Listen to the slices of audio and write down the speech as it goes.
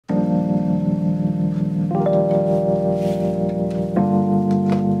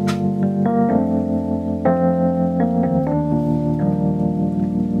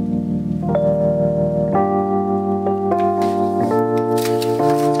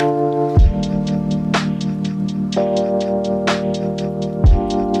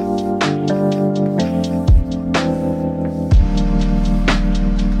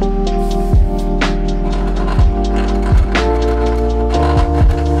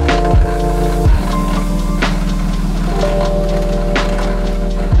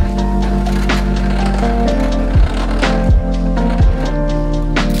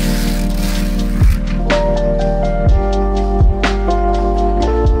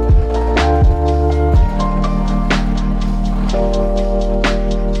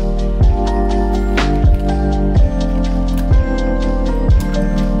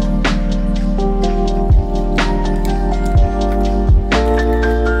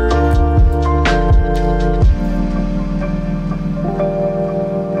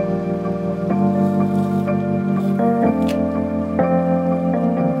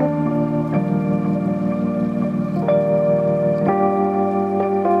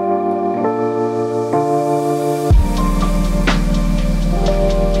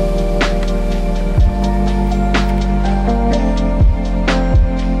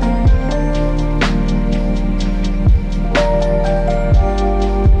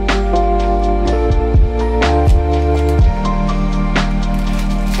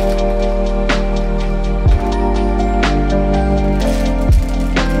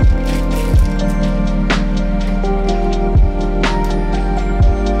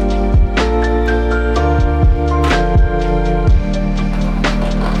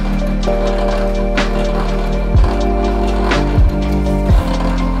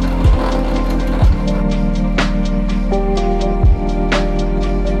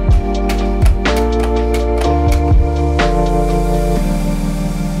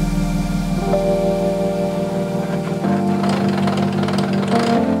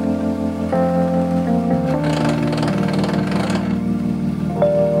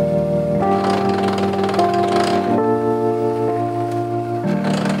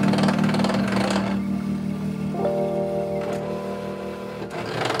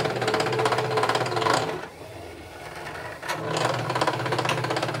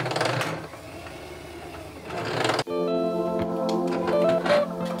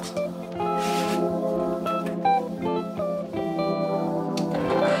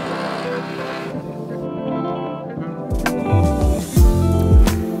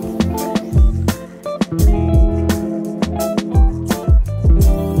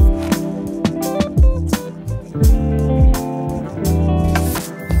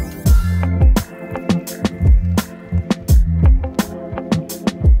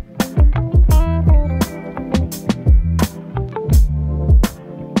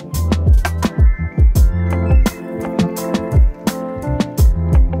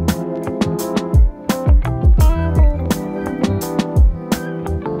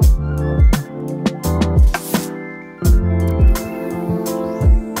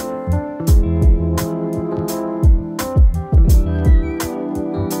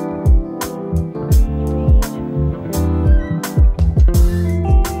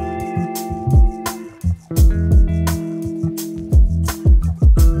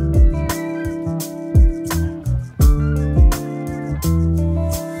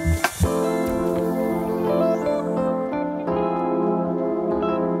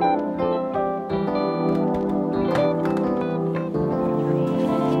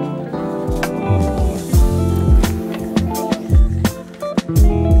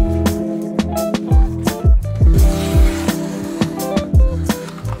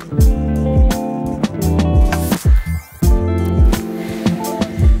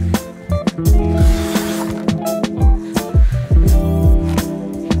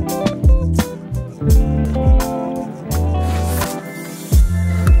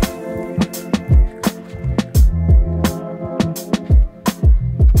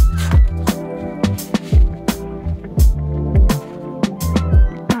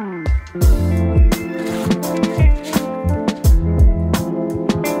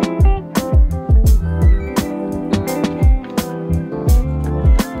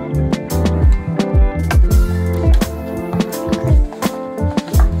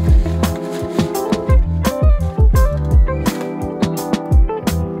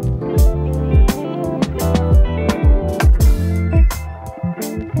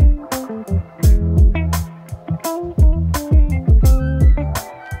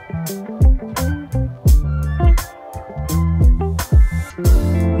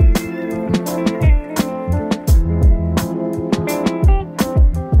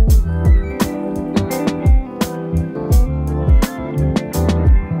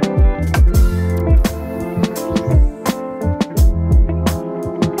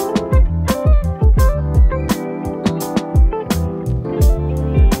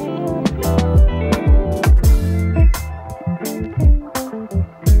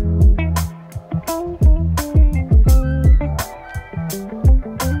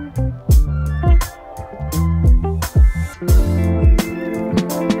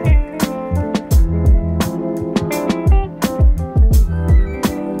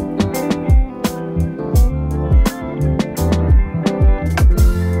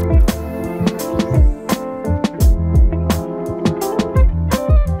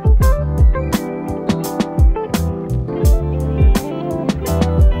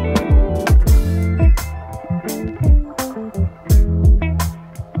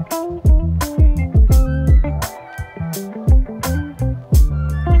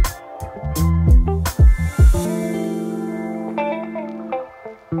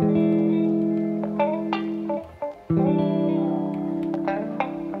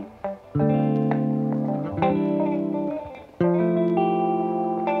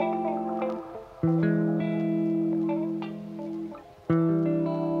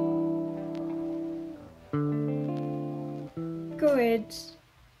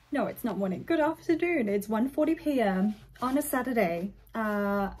No, it's not morning. Good afternoon. It's 1:40 p.m. on a Saturday.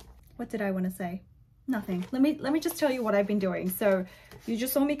 What did I want to say? Nothing. Let me just tell you what I've been doing. So you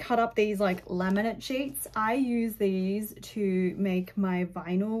just saw me cut up these like laminate sheets. I use these to make my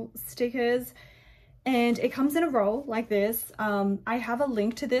vinyl stickers, and it comes in a roll like this. I have a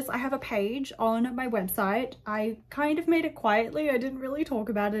link to this. I have a page on my website. I kind of made it quietly. I didn't really talk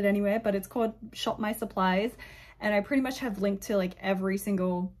about it anywhere, but it's called Shop My Supplies, and I pretty much have linked to like every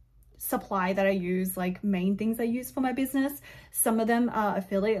single supply that I use, like main things I use for my business. Some of them are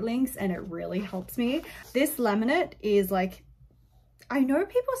affiliate links and it really helps me. This laminate is like, I know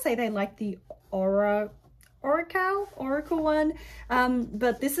people say they like the Oracle one,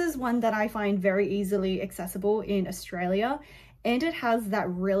 but this is one that I find very easily accessible in Australia, and it has that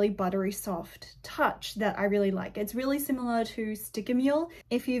really buttery soft touch that I really like. It's really similar to Sticker Mule.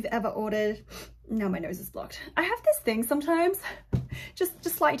 If you've ever ordered, now my nose is blocked. I have this thing sometimes, just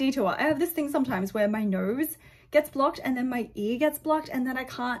slight detour. I have this thing sometimes where my nose gets blocked and then my ear gets blocked and then I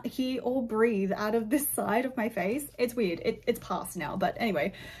can't hear or breathe out of this side of my face. It's weird. It's past now, but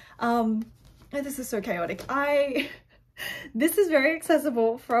anyway, this is so chaotic. This is very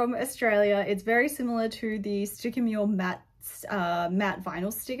accessible from Australia. It's very similar to the Sticker Mule matte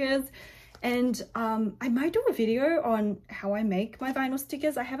vinyl stickers, and I might do a video on how I make my vinyl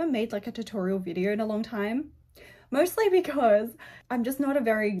stickers. I haven't made like a tutorial video in a long time, mostly because I'm just not a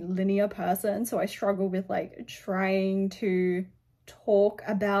very linear person, so I struggle with like trying to talk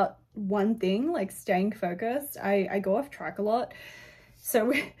about one thing, like staying focused. I go off track a lot.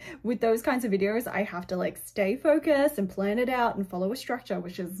 So with those kinds of videos, I have to like stay focused and plan it out and follow a structure,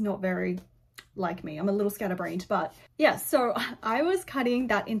 which is not very like me. I'm a little scatterbrained, but yeah, so I was cutting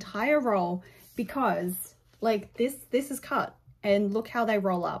that entire roll because like this is cut and look how they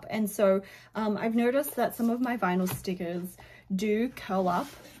roll up. And so I've noticed that some of my vinyl stickers do curl up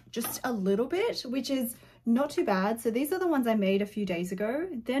just a little bit, which is not too bad. So these are the ones I made a few days ago.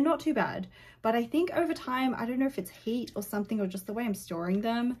 They're not too bad, but I think over time, I don't know if it's heat or something or just the way I'm storing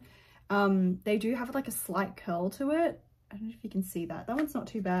them, they do have like a slight curl to it. I don't know if you can see that. That one's not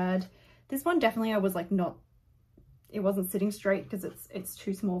too bad. This one definitely I was like it wasn't sitting straight because it's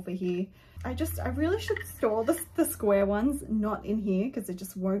too small for here. I really should store the square ones not in here because it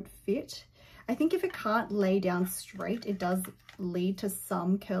just won't fit. I think if it can't lay down straight, it does lead to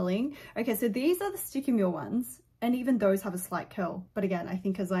some curling. Okay, so these are the Sticker Mule ones, and even those have a slight curl. But again, I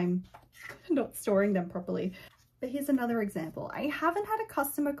think because I'm not storing them properly. But here's another example. I haven't had a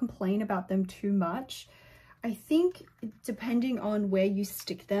customer complain about them too much. I think depending on where you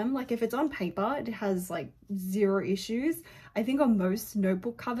stick them, like if it's on paper, it has like 0 issues. I think on most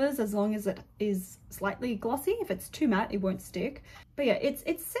notebook covers, as long as it is slightly glossy, if it's too matte, it won't stick. But yeah, it's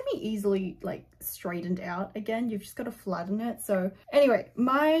semi-easily like straightened out. Again, you've just got to flatten it. So anyway,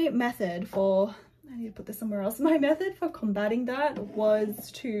 my method for, I need to put this somewhere else. My method for combating that was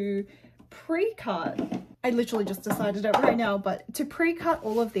to pre-cut. I literally just decided it right now, but to pre-cut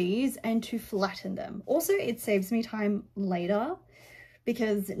all of these and to flatten them. Also, it saves me time later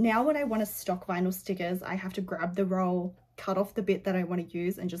because now when I want to stock vinyl stickers, I have to grab the roll, cut off the bit that I want to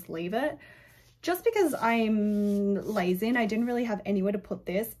use and just leave it. Just because I'm lazy and I didn't really have anywhere to put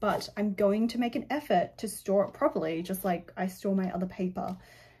this, but I'm going to make an effort to store it properly, just like I store my other paper.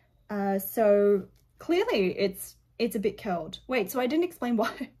 So clearly it's a bit curled. Wait, so I didn't explain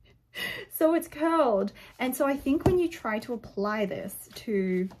why. So it's curled, and so I think when you try to apply this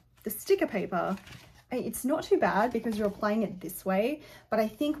to the sticker paper, it's not too bad because you're applying it this way, but I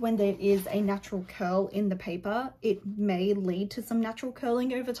think when there is a natural curl in the paper, it may lead to some natural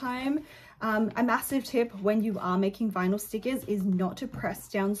curling over time. A massive tip when you are making vinyl stickers is not to press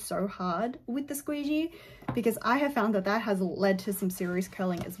down so hard with the squeegee, because I have found that that has led to some serious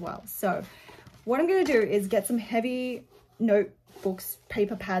curling as well. So what I'm going to do is get some heavy notebooks,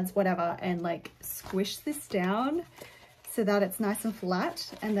 paper pads, whatever, and like squish this down so that it's nice and flat,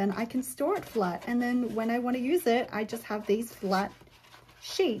 and then I can store it flat. And then when I want to use it, I just have these flat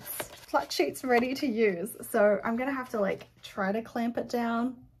sheets ready to use. So I'm gonna have to like try to clamp it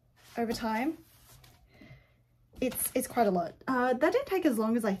down over time. It's quite a lot. That didn't take as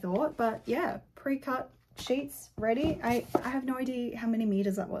long as I thought, but yeah, pre-cut sheets ready. I have no idea how many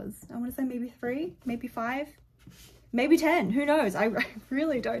meters that was. I want to say maybe 3, maybe 5, maybe 10, who knows? I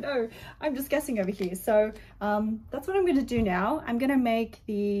really don't know. I'm just guessing over here. So that's what I'm going to do now. I'm going to make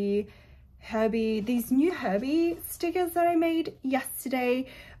these new Herbie stickers that I made yesterday.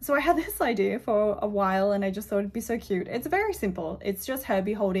 So I had this idea for a while and I just thought it'd be so cute. It's very simple. It's just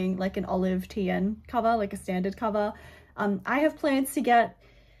Herbie holding like an olive TN cover, like a standard cover. I have plans to get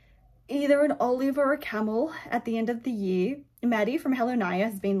either an olive or a camel at the end of the year. Maddie from Hello Naya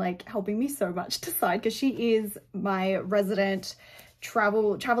has been like helping me so much decide, because she is my resident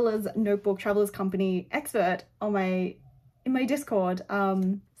traveler's notebook, traveler's company expert on in my Discord.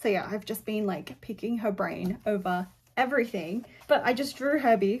 So yeah, I've just been like picking her brain over everything. But I just drew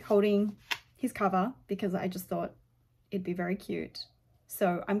Herbie holding his cover because I just thought it'd be very cute.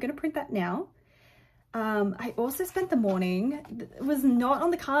 So I'm gonna print that now. I also spent the morning, it was not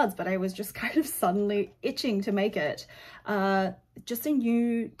on the cards, but I was just kind of suddenly itching to make it. Just a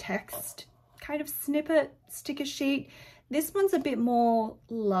new text kind of snippet sticker sheet. This one's a bit more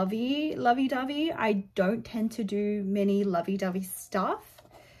lovey-dovey. I don't tend to do many lovey-dovey stuff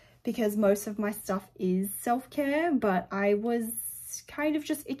because most of my stuff is self-care, but I was kind of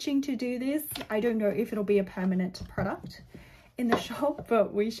just itching to do this. I don't know if it'll be a permanent product in the shop,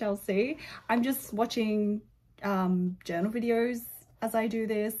 but we shall see. I'm just watching journal videos as I do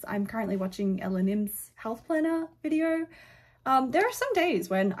this. I'm currently watching Ella Nim's health planner video. There are some days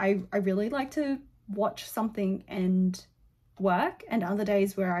when I really like to watch something and work, and other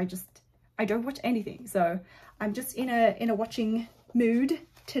days where I don't watch anything. So I'm just in a watching mood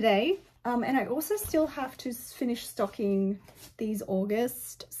today. And I also still have to finish stocking these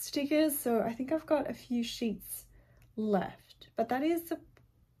August stickers, so I think I've got a few sheets left, but that is the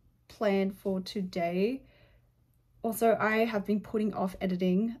plan for today. Also, I have been putting off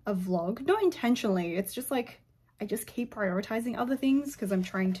editing a vlog, not intentionally, it's just like I just keep prioritizing other things because I'm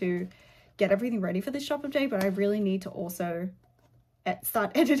trying to get everything ready for this shop of day, but I really need to also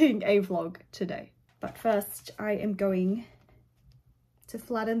start editing a vlog today. But first I am going to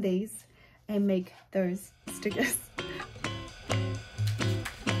flatten these and make those stickers.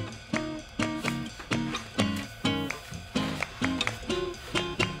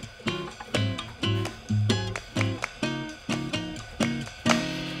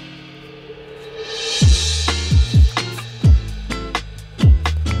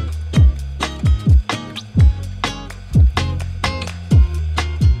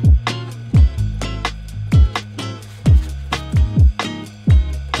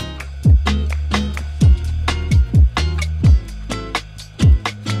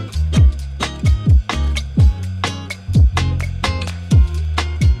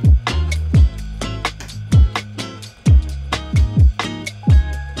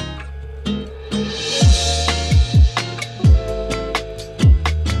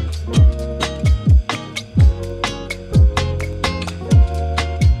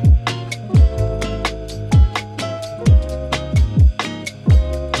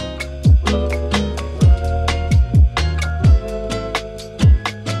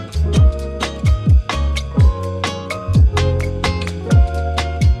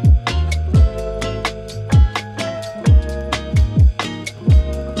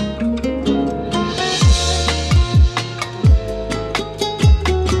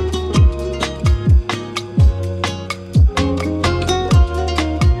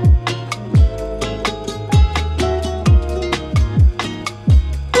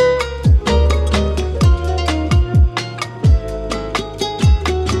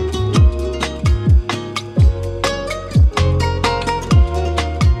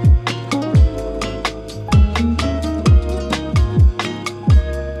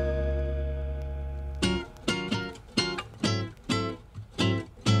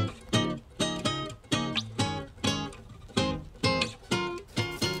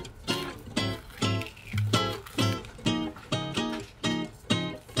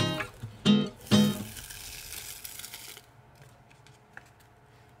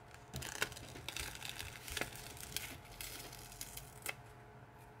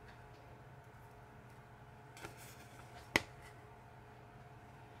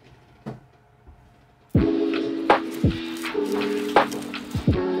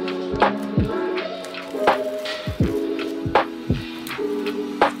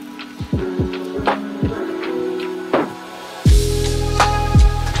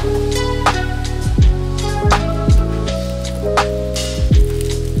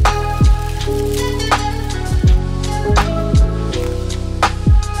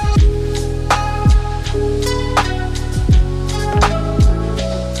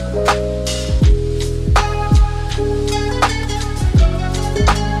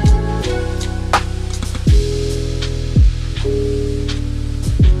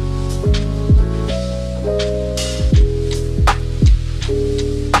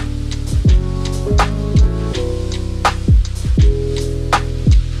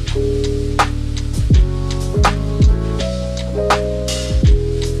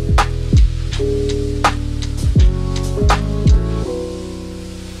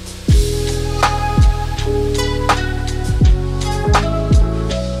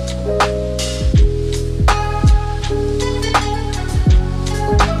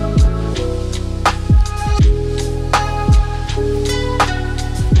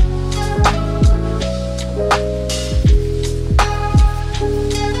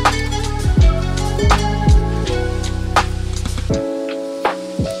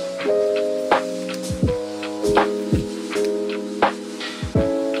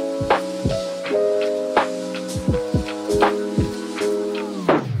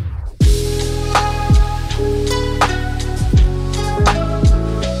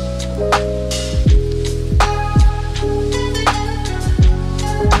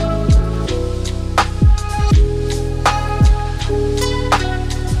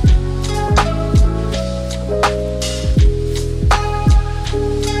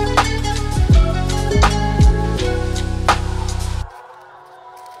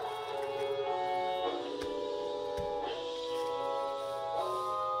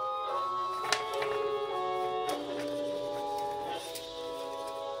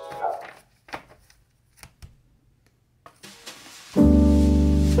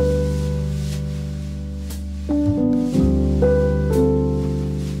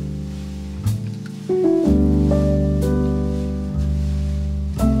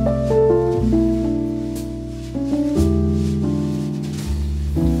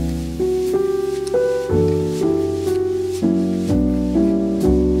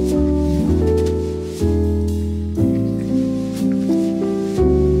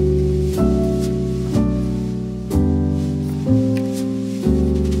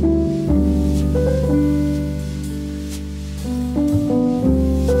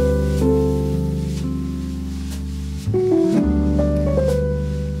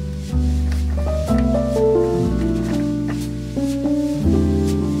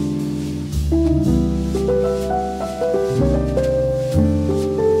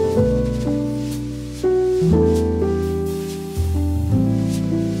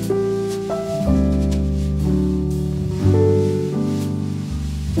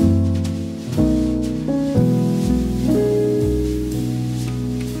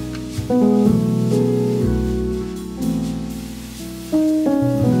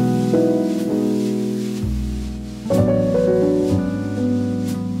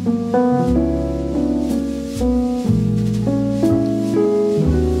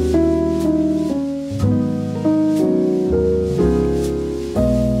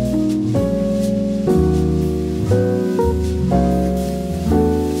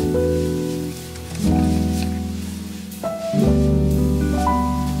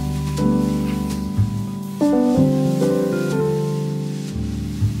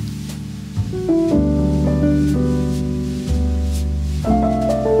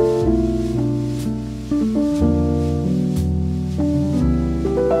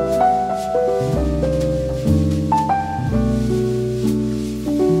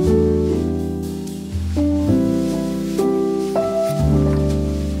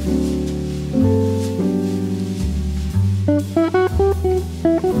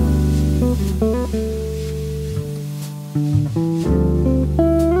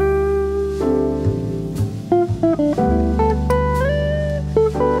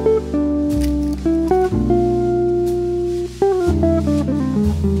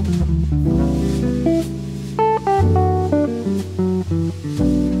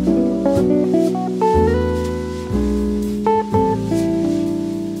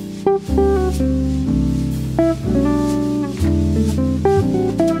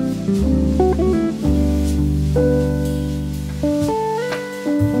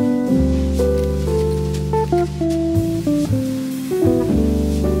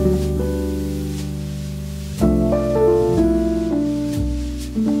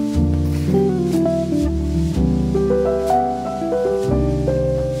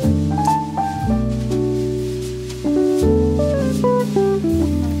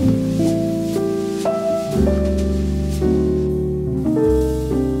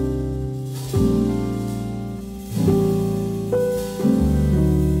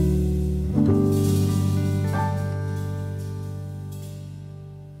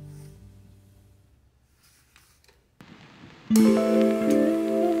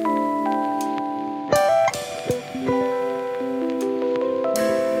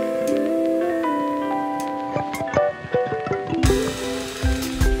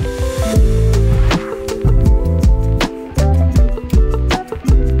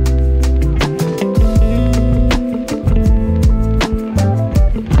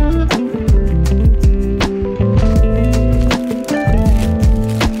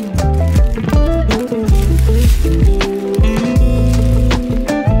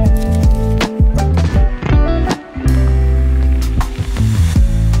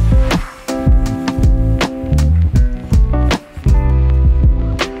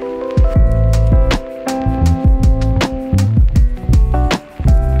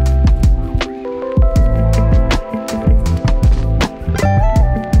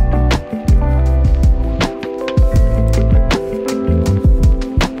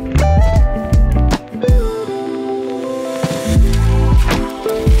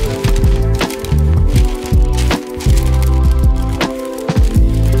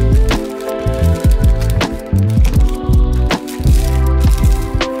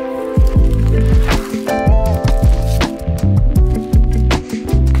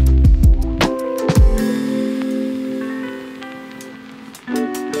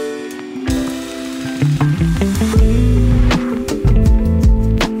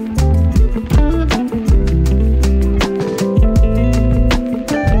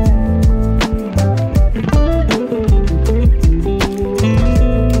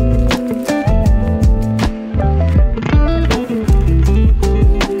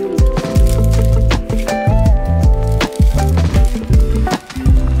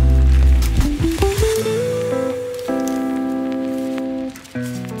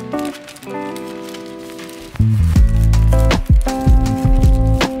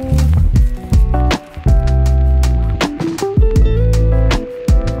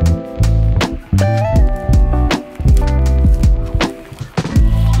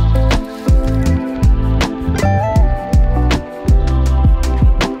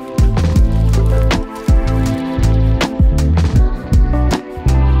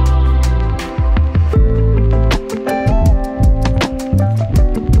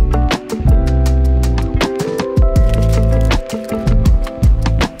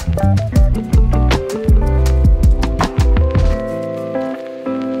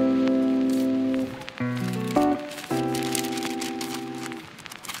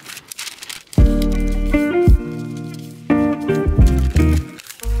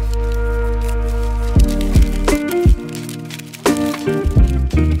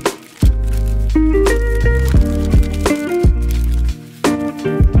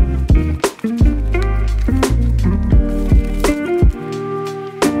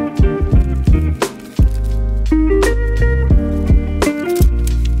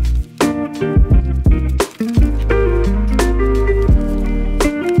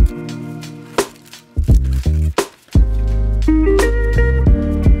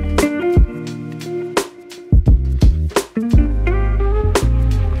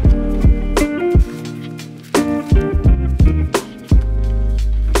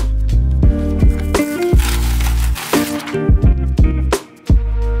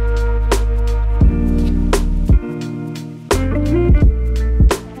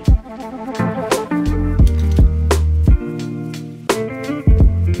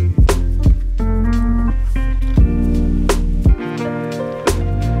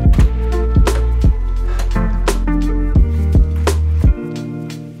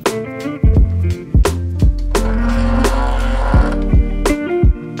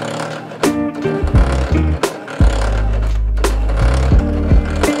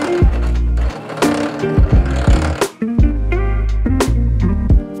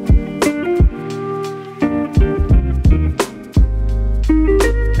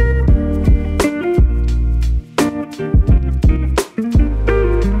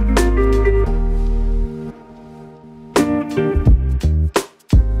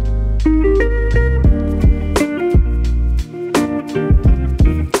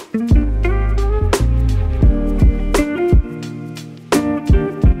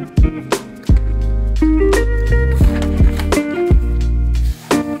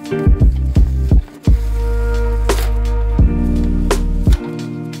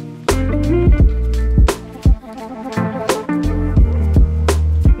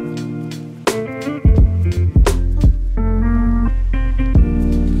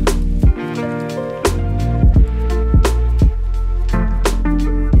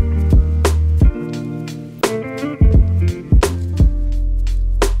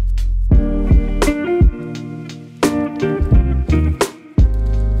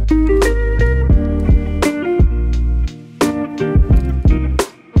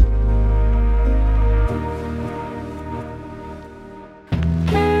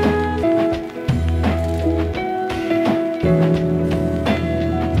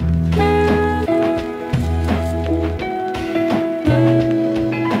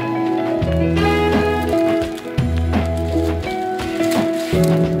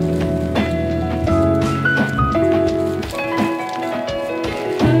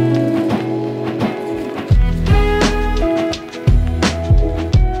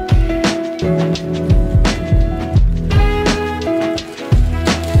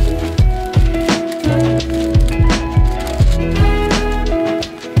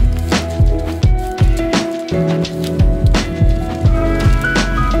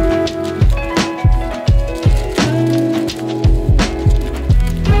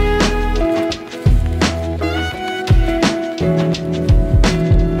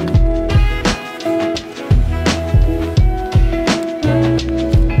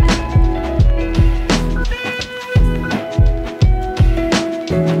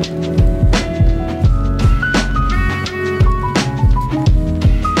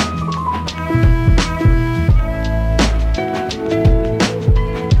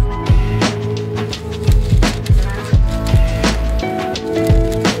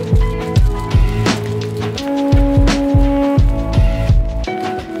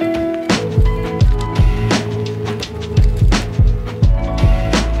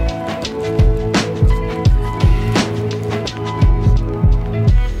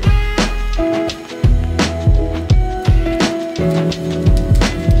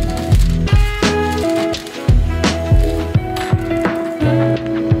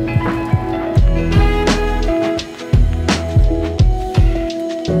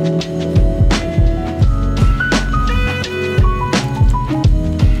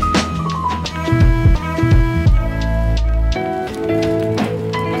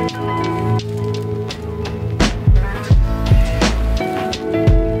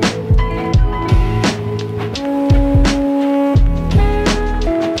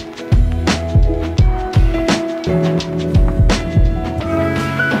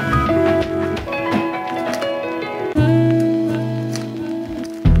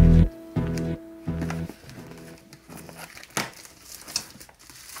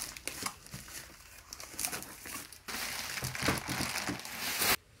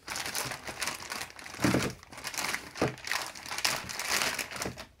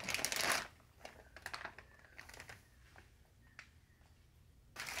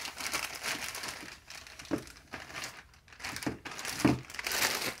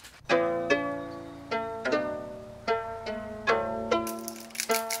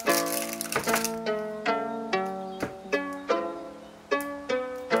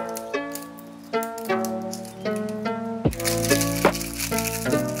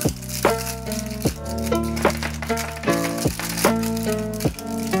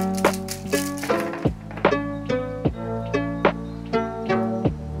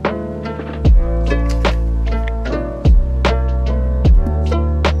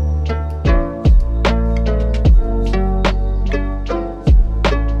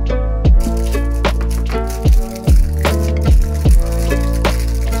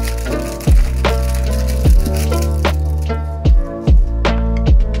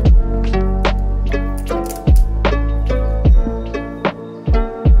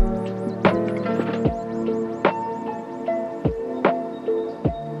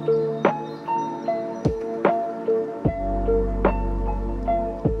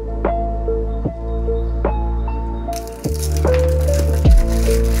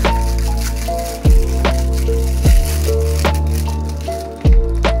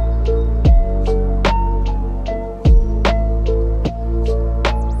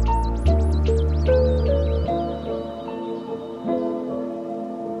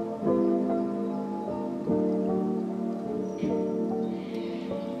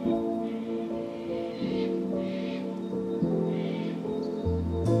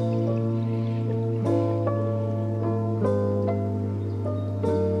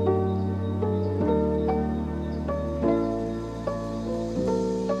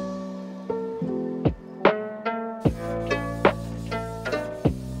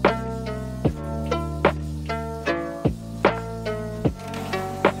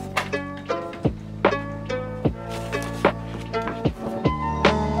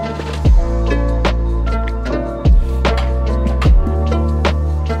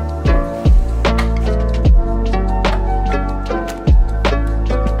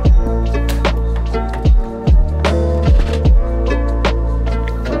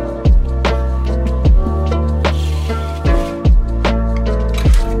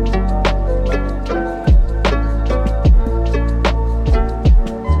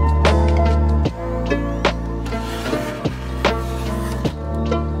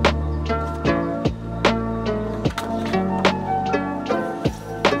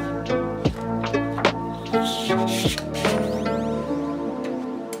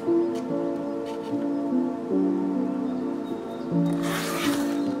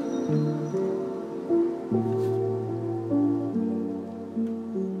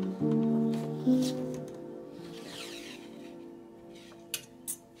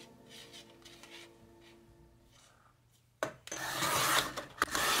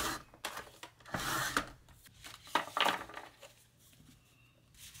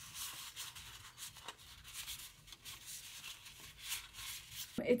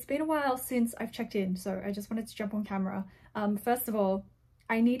 It's been a while since I've checked in, so I just wanted to jump on camera. First of all,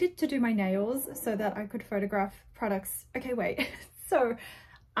 I needed to do my nails so that I could photograph products. Okay, wait. So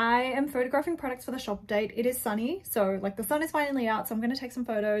I am photographing products for the shop update. It is sunny, so like the sun is finally out, so I'm going to take some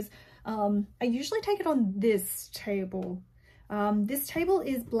photos. I usually take it on this table. This table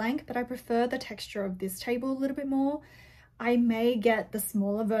is blank, but I prefer the texture of this table a little bit more. I may get the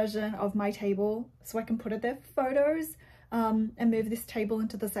smaller version of my table so I can put it there for photos, and move this table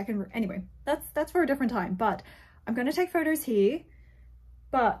into the second room. Anyway, that's for a different time, but I'm going to take photos here.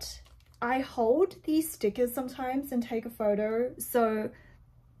 But I hold these stickers sometimes and take a photo, so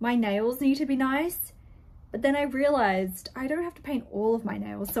my nails need to be nice. But then I realized I don't have to paint all of my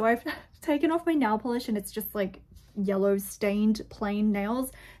nails, so I've taken off my nail polish and it's just like yellow stained plain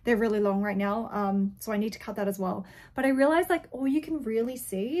nails. They're really long right now, so I need to cut that as well. But I realized like all you can really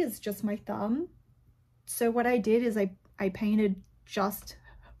see is just my thumb. So what I did is I painted just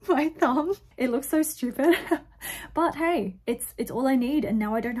my thumb. It looks so stupid, but hey, it's all I need, and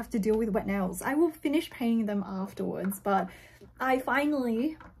now I don't have to deal with wet nails. I will finish painting them afterwards, but I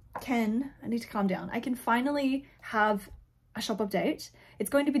finally can, I need to calm down. I can finally have a shop update. It's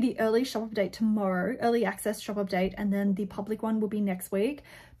going to be the early shop update tomorrow, early access shop update, and then the public one will be next week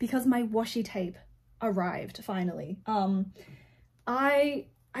because my washi tape arrived finally. I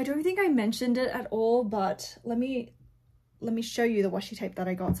don't think I mentioned it at all, but let me show you the washi tape that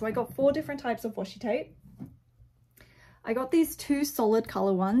I got. So I got 4 different types of washi tape. I got these 2 solid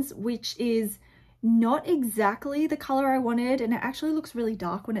color ones, which is not exactly the color I wanted, and it actually looks really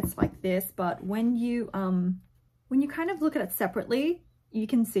dark when it's like this, but when you kind of look at it separately, you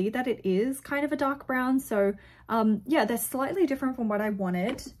can see that it is kind of a dark brown. So yeah, they're slightly different from what I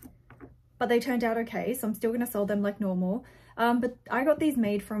wanted, but they turned out okay, so I'm still gonna sell them like normal. But I got these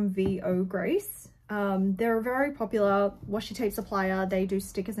made from VO Grace. They're a very popular washi tape supplier. They do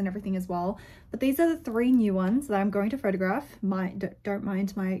stickers and everything as well. But these are the 3 new ones that I'm going to photograph. Don't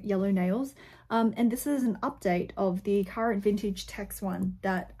mind my yellow nails. And this is an update of the current vintage text one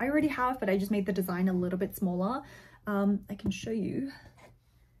that I already have, but I just made the design a little bit smaller. I can show you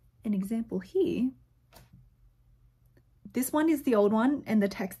an example here. This one is the old one and the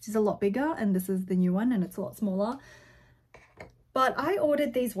text is a lot bigger, and this is the new one and it's a lot smaller. But I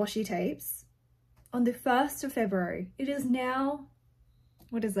ordered these washi tapes on the 1st of February. It is now,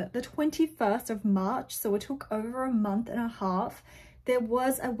 what is it? The 21st of March. So it took over a month and a half. There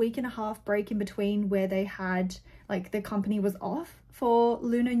was a week and a half break in between where they had, like, the company was off for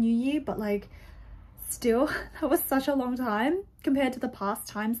Lunar New Year, but like still that was such a long time compared to the past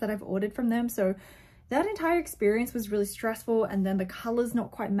times that I've ordered from them. So that entire experience was really stressful, and then the colors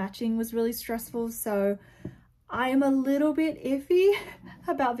not quite matching was really stressful. So I am a little bit iffy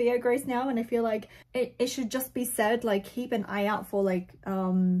about VO Grace now, and I feel like it should just be said, like, keep an eye out for like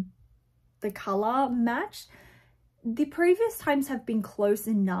the color match. The previous times have been close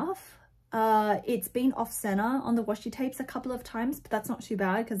enough. It's been off center on the washi tapes a couple of times, but that's not too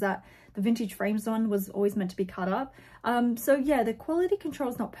bad because the vintage frames one was always meant to be cut up. So yeah, the quality control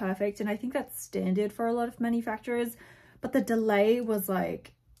is not perfect, and I think that's standard for a lot of manufacturers, but the delay was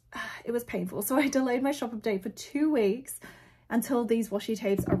like, it was painful. So I delayed my shop update for 2 weeks until these washi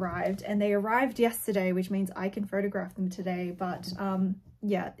tapes arrived, and they arrived yesterday, which means I can photograph them today. But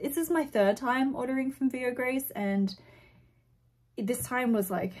yeah, this is my 3rd time ordering from VO Grace, and this time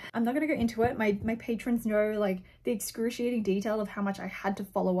was like, I'm not gonna go into it. My patrons know like the excruciating detail of how much I had to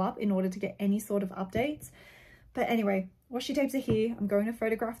follow up in order to get any sort of updates. But anyway, washi tapes are here. I'm going to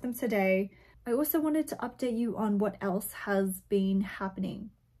photograph them today. I also wanted to update you on what else has been happening,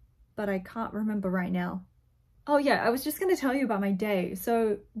 but I can't remember right now. Oh yeah, I was just going to tell you about my day.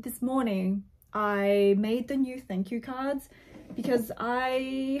 So this morning I made the new thank you cards because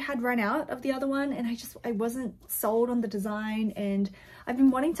I had run out of the other one, and I wasn't sold on the design, and I've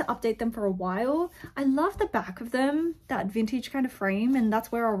been wanting to update them for a while. I love the back of them, that vintage kind of frame, and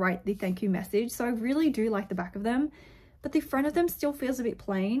that's where I'll write the thank you message. So I really do like the back of them, but the front of them still feels a bit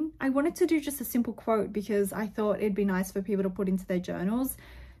plain. I wanted to do just a simple quote because I thought it'd be nice for people to put into their journals.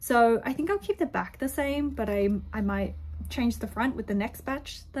 So I think I'll keep the back the same, but I might change the front with the next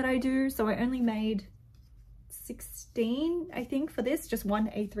batch that I do. So I only made 16, I think, for this, just 1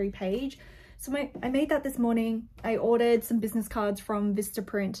 A3 page. So I made that this morning. I ordered some business cards from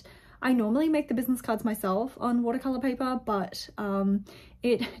Vistaprint. I normally make the business cards myself on watercolor paper, but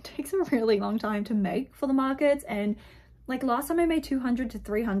it takes a really long time to make for the markets. And like last time I made 200 to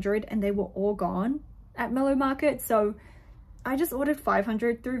 300 and they were all gone at Mellow Market. So I just ordered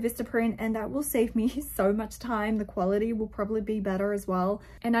 500 through Vistaprint, and that will save me so much time. The quality will probably be better as well.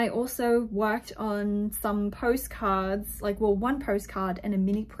 And I also worked on some postcards, like, well, one postcard and a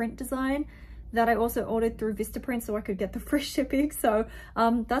mini print design that I also ordered through Vistaprint so I could get the free shipping. So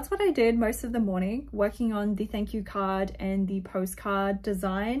that's what I did most of the morning, working on the thank you card and the postcard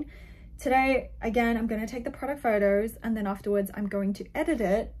design. Today, again, I'm going to take the product photos, and then afterwards I'm going to edit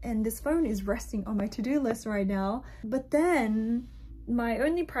it. And this phone is resting on my to-do list right now. But then my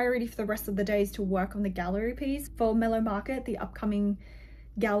only priority for the rest of the day is to work on the gallery piece for Mellow Market, the upcoming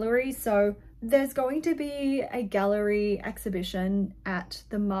gallery. So there's going to be a gallery exhibition at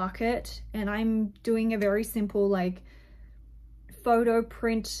the market, and I'm doing a very simple, like, photo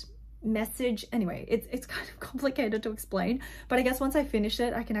print message. Anyway, it's kind of complicated to explain, but I guess once I finish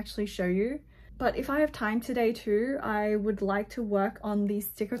it I can actually show you. But if I have time today too, I would like to work on the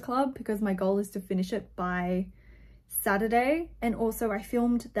sticker club because my goal is to finish it by Saturday. And also I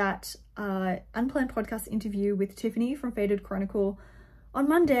filmed that unplanned podcast interview with Tiffany from Faded Chronicle on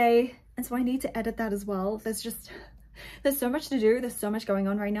Monday, and so I need to edit that as well. There's so much to do, there's so much going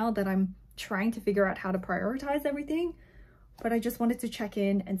on right now that I'm trying to figure out how to prioritize everything. But I just wanted to check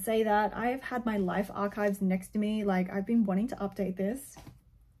in and say that I've had my life archives next to me. Like, I've been wanting to update this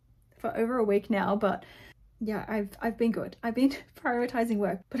for over a week now, but yeah, I've been good. I've been prioritizing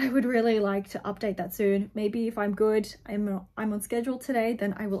work, but I would really like to update that soon. Maybe if I'm good, I'm on schedule today,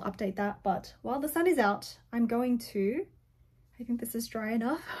 then I will update that. But while the sun is out, I'm going to, I think this is dry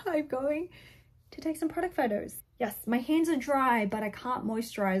enough. I'm going to take some product photos. Yes, my hands are dry, but I can't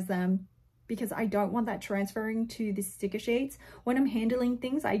moisturize them because I don't want that transferring to the sticker sheets. When I'm handling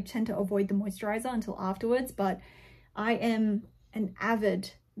things, I tend to avoid the moisturizer until afterwards, but I am an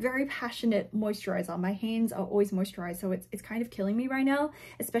avid, very passionate moisturizer. My hands are always moisturized, so it's kind of killing me right now,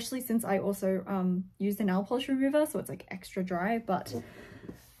 especially since I also use the nail polish remover, so it's like extra dry. But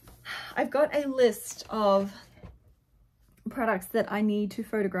I've got a list of products that I need to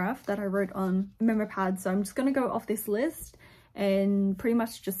photograph that I wrote on a memo pad, so I'm just gonna go off this list and pretty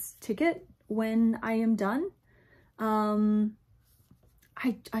much just tick it when I am done. I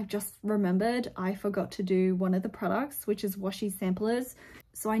just remembered I forgot to do one of the products, which is washi samplers.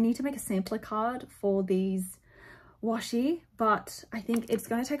 So I need to make a sampler card for these washi, but I think it's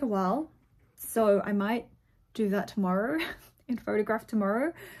going to take a while. So I might do that tomorrow and photograph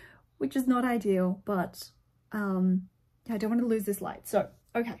tomorrow, which is not ideal, but I don't want to lose this light. So,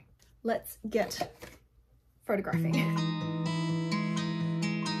 okay, let's get photographing.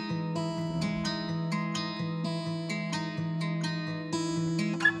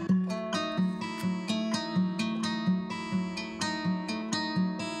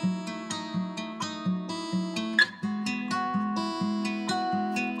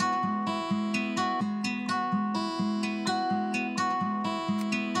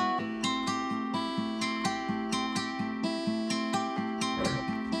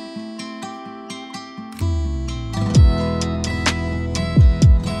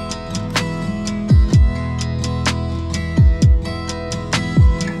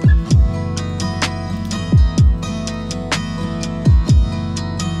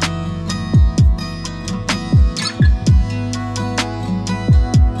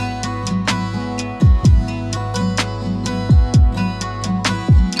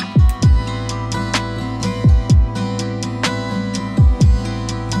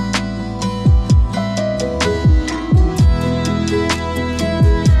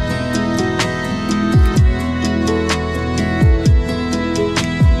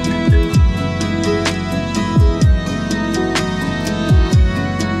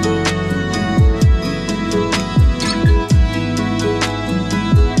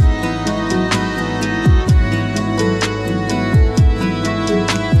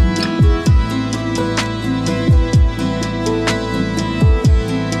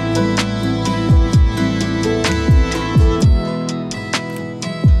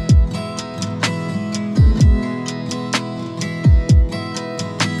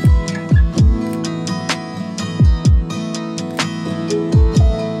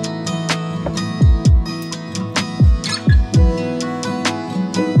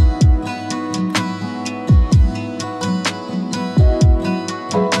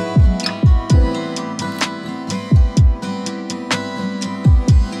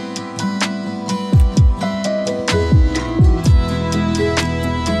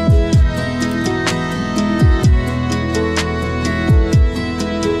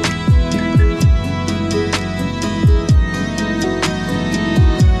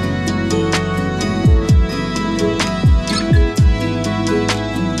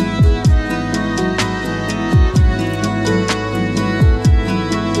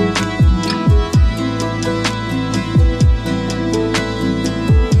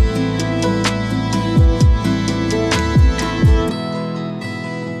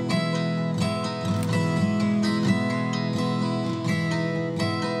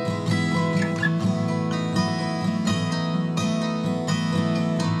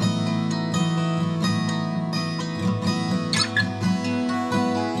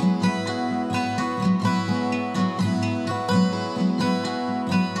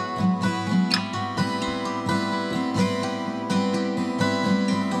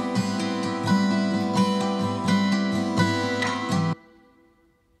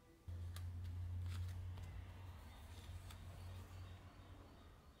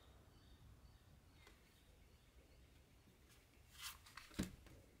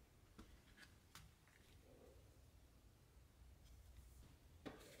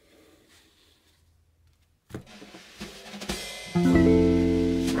 you.